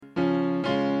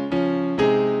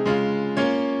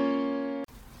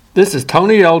This is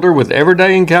Tony Elder with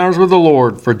Everyday Encounters with the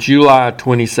Lord for July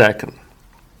 22nd.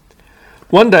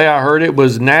 One day I heard it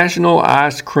was National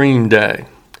Ice Cream Day,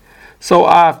 so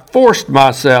I forced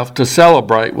myself to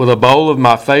celebrate with a bowl of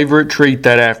my favorite treat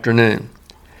that afternoon.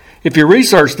 If you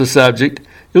research the subject,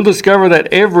 you'll discover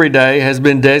that every day has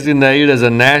been designated as a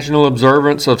national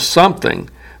observance of something,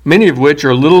 many of which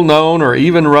are little known or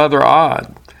even rather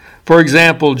odd. For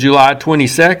example, July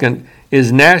 22nd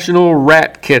is National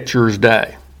Rat Catcher's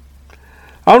Day.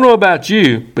 I don't know about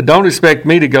you, but don't expect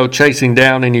me to go chasing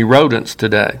down any rodents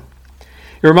today.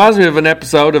 It reminds me of an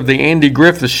episode of the Andy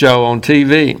Griffith Show on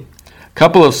TV. A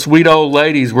couple of sweet old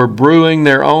ladies were brewing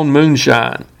their own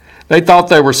moonshine. They thought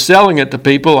they were selling it to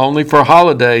people only for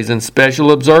holidays and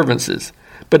special observances.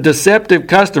 But deceptive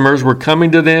customers were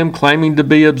coming to them claiming to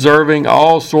be observing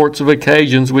all sorts of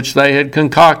occasions which they had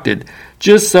concocted,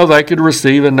 just so they could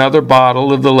receive another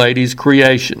bottle of the ladies'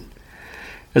 creation.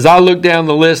 As I look down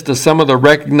the list of some of the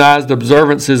recognized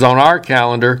observances on our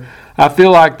calendar, I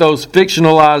feel like those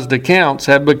fictionalized accounts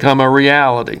have become a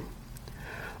reality.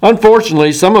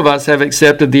 Unfortunately, some of us have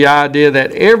accepted the idea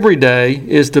that every day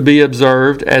is to be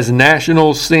observed as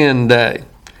National Sin Day.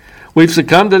 We've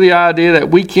succumbed to the idea that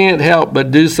we can't help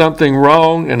but do something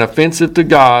wrong and offensive to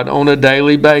God on a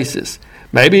daily basis,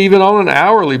 maybe even on an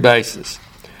hourly basis.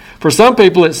 For some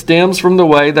people, it stems from the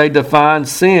way they define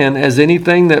sin as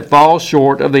anything that falls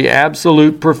short of the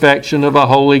absolute perfection of a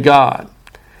holy God.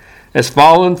 As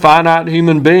fallen, finite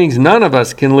human beings, none of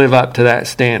us can live up to that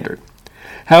standard.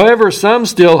 However, some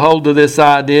still hold to this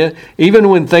idea, even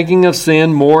when thinking of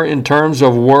sin more in terms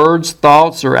of words,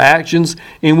 thoughts, or actions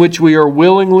in which we are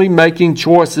willingly making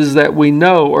choices that we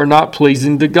know are not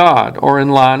pleasing to God or in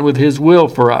line with His will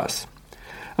for us.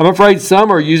 I'm afraid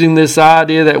some are using this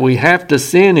idea that we have to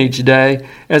sin each day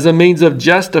as a means of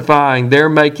justifying their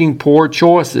making poor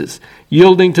choices,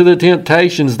 yielding to the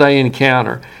temptations they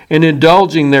encounter, and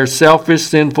indulging their selfish,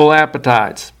 sinful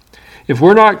appetites. If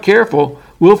we're not careful,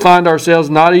 we'll find ourselves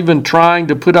not even trying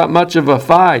to put up much of a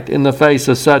fight in the face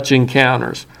of such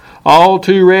encounters, all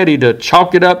too ready to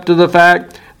chalk it up to the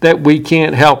fact that we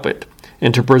can't help it,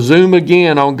 and to presume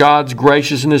again on God's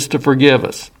graciousness to forgive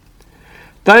us.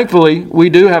 Thankfully, we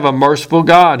do have a merciful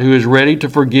God who is ready to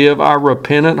forgive our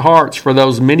repentant hearts for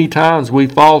those many times we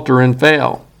falter and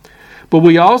fail. But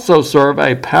we also serve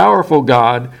a powerful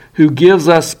God who gives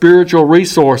us spiritual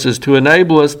resources to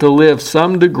enable us to live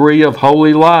some degree of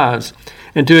holy lives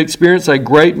and to experience a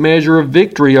great measure of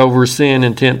victory over sin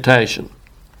and temptation.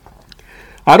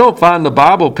 I don't find the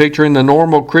Bible picturing the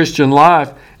normal Christian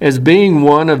life as being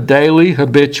one of daily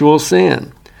habitual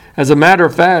sin. As a matter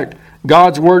of fact,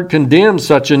 God's Word condemns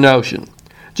such a notion.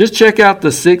 Just check out the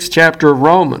 6th chapter of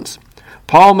Romans.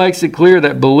 Paul makes it clear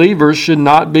that believers should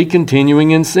not be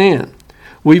continuing in sin.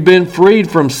 We've been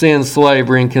freed from sin's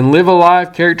slavery and can live a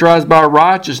life characterized by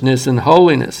righteousness and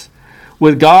holiness.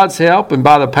 With God's help and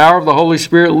by the power of the Holy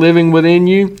Spirit living within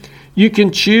you, you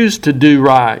can choose to do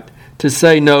right, to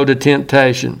say no to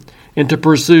temptation, and to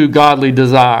pursue godly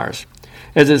desires.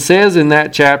 As it says in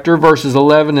that chapter, verses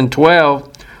 11 and 12,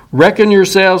 "Reckon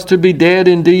yourselves to be dead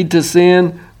indeed to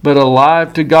sin, but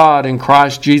alive to God in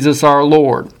Christ Jesus our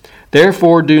Lord.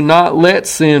 Therefore do not let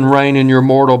sin reign in your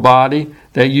mortal body,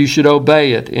 that you should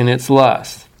obey it in its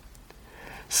lust."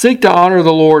 Seek to honor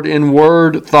the Lord in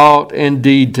word, thought, and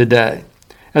deed today.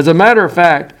 As a matter of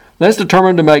fact, let's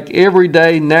determine to make every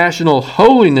day National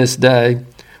Holiness Day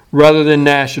rather than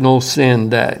National Sin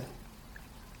Day.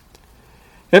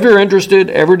 If you're interested,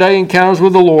 Everyday Encounters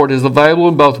with the Lord is available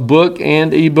in both book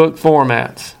and ebook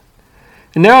formats.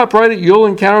 And now I pray that you'll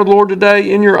encounter the Lord today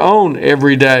in your own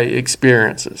everyday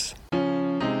experiences.